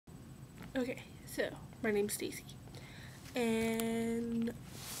Okay, so my name's Stacy, and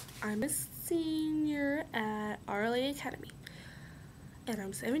I'm a senior at RLA Academy, and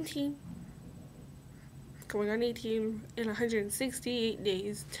I'm 17, going on 18 in 168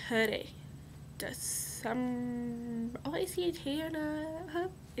 days today. Oh, I see Tana. Huh?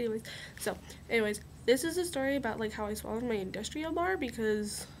 Anyways, this is a story about like how I swallowed my industrial bar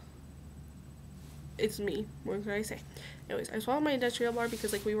because it's me. What can I say? Anyways, I swallowed my industrial bar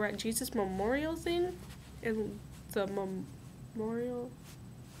because like we were at Jesus Memorial thing, and the memorial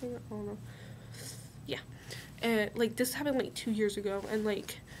thing. I don't know. Yeah, and like this happened like 2 years ago, and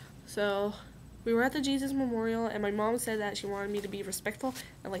like so we were at the Jesus Memorial, and my mom said that she wanted me to be respectful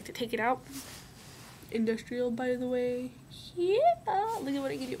and like to take it out. Industrial, by the way. Yeah, look at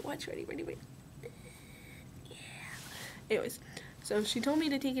what I can do. Watch, ready. Yeah. Anyways, so she told me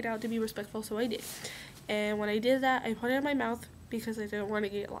to take it out to be respectful, so I did. And when I did that, I put it in my mouth because I didn't want to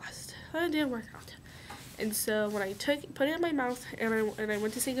get lost. It didn't work out. And so when I put it in my mouth, and I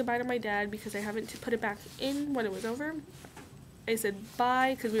went to say goodbye to my dad because I haven't put it back in when it was over. I said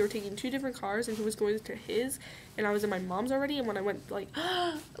bye because we were taking two different cars, and he was going to his, and I was in my mom's already. And when I went like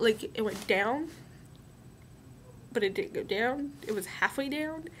it went down, but it didn't go down. It was halfway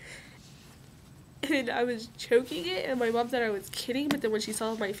down. And I was choking it, and my mom thought I was kidding, but then when she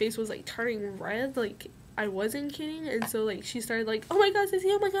saw my face was like turning red, like I wasn't kidding, and so like she started like, oh my god, Sissy,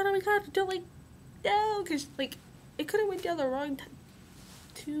 oh my god, don't like, no, because like it could have went down the wrong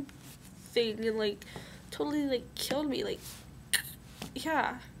tube thing and like totally like killed me, like,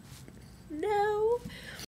 yeah, no.